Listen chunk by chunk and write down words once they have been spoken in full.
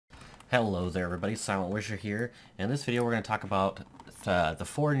Hello there everybody, Silentwisher here. In this video we're going to talk about the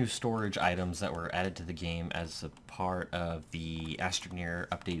 4 new storage items that were added to the game as a part of the Astroneer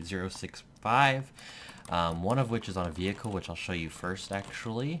update 065. One of which is on a vehicle, which I'll show you first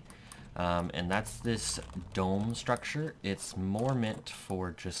actually. And that's this dome structure. It's more meant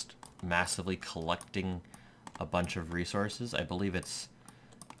for just massively collecting a bunch of resources. I believe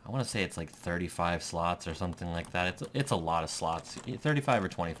I want to say it's like 35 slots or something like that. It's a lot of slots, 35 or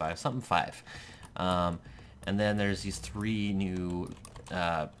 25, something 5. And then there's these 3 new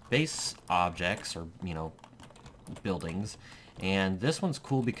base objects, or buildings. And this one's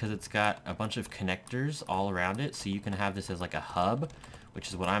cool because it's got a bunch of connectors all around it, so you can have this as like a hub, which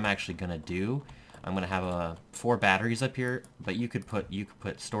is what I'm actually gonna do. I'm gonna have 4 batteries up here, but you could put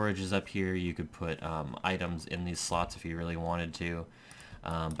storages up here. You could put items in these slots if you really wanted to.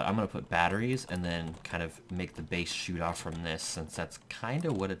 But I'm going to put batteries and then kind of make the base shoot off from this, since that's kind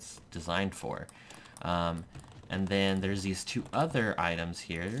of what it's designed for. And then there's these 2 other items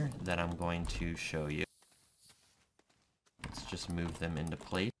here that I'm going to show you. Let's just move them into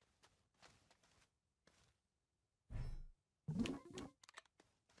place.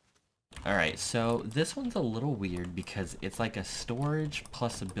 Alright, so this one's a little weird because it's like a storage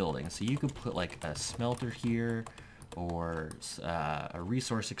plus a building. So you could put like a smelter here, or a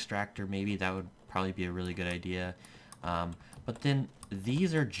resource extractor maybe. That would probably be a really good idea. But then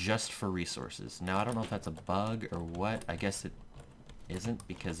these are just for resources. Now I don't know if that's a bug or what. I guess it isn't,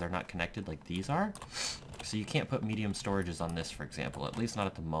 because they're not connected like these are. So you can't put medium storages on this, for example, at least not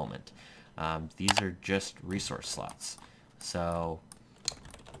at the moment. These are just resource slots. So,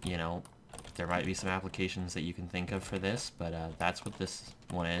 there might be some applications that you can think of for this, but that's what this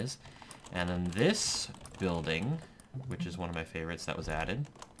one is. And then this building, which is one of my favorites that was added,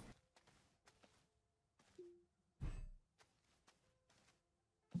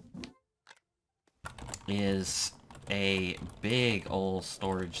 is a big old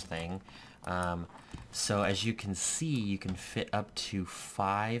storage thing. So as you can see, you can fit up to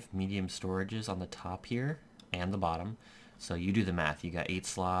 5 medium storages on the top here and the bottom. So you do the math. You got 8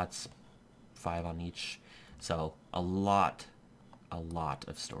 slots, 5 on each. So a lot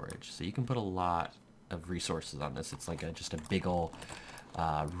of storage. So you can put a lot of resources on this. It's like just a big old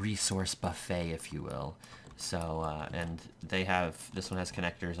resource buffet, if you will. So and this one has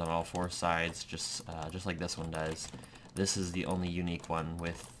connectors on all 4 sides, just like this one does. This is the only unique one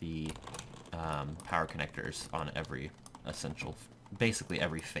with the power connectors on basically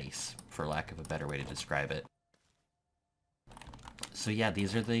every face, for lack of a better way to describe it. So yeah,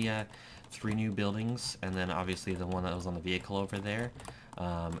 these are the 3 new buildings, and then obviously the one that was on the vehicle over there.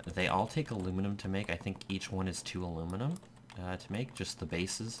 They all take aluminum to make. I think each one is 2 aluminum to make, just the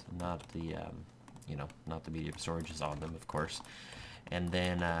bases, not the not the medium storages on them, of course. And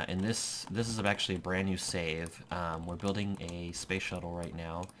then in this is actually a brand new save. We're building a space shuttle right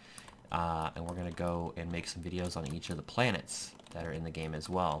now, and we're gonna go and make some videos on each of the planets that are in the game as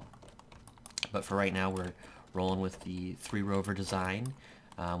well. But for right now, we're rolling with the 3 rover design.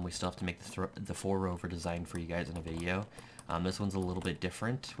 We still have to make the 4 rover design for you guys in a video. This one's a little bit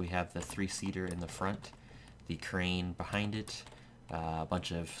different. We have the 3-seater in the front, the crane behind it, a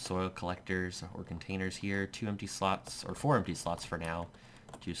bunch of soil collectors or containers here, 2 empty slots, or 4 empty slots for now,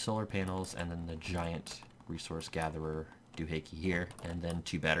 2 solar panels, and then the giant resource gatherer doohickey here, and then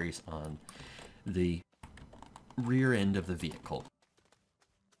 2 batteries on the rear end of the vehicle.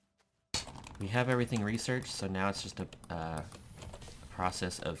 We have everything researched, so now it's just a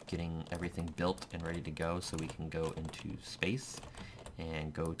process of getting everything built and ready to go, so we can go into space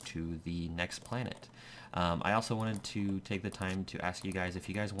and go to the next planet. I also wanted to take the time to ask you guys if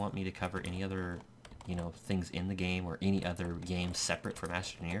you guys want me to cover any other things in the game, or any other games separate from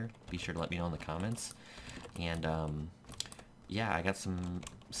Astroneer. Be sure to let me know in the comments. And yeah, I got some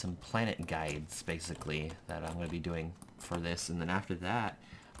planet guides basically that I'm going to be doing for this, and then after that,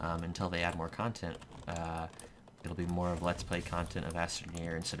 until they add more content, it'll be more of Let's Play content of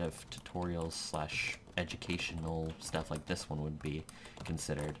Astroneer instead of tutorials / educational stuff like this one would be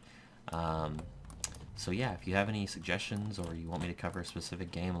considered. So yeah, if you have any suggestions or you want me to cover a specific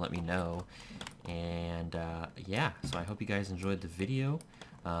game, let me know. And yeah, so I hope you guys enjoyed the video.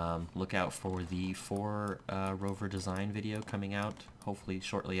 Look out for the 4 rover design video coming out hopefully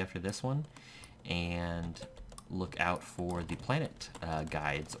shortly after this one. And look out for the planet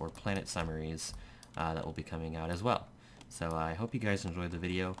guides or planet summaries that will be coming out as well. So I hope you guys enjoyed the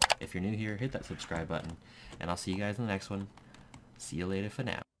video. If you're new here, hit that subscribe button, and I'll see you guys in the next one. See you later for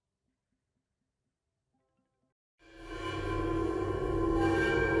now.